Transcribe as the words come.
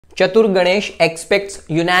Chatur Ganesh expects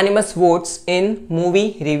unanimous votes in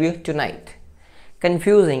movie review tonight.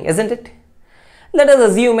 Confusing, isn't it? Let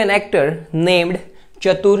us assume an actor named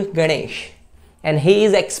Chatur Ganesh and he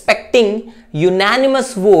is expecting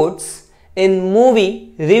unanimous votes in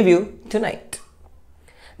movie review tonight.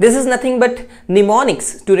 This is nothing but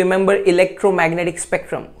mnemonics to remember electromagnetic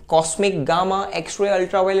spectrum: cosmic, gamma, X-ray,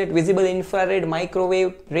 ultraviolet, visible, infrared,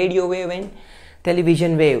 microwave, radio wave and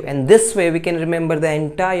television wave. And this way we can remember the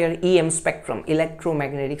entire EM spectrum,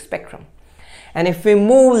 electromagnetic spectrum. And if we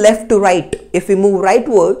move left to right, if we move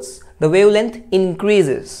rightwards, the wavelength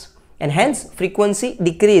increases and hence frequency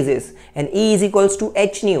decreases, and E is equals to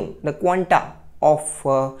h nu, the quanta of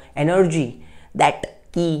energy, that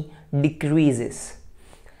key decreases.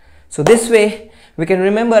 So this way we can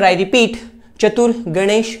remember, I repeat, Chatur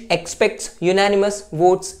Ganesh expects unanimous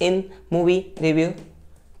votes in movie review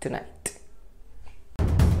tonight.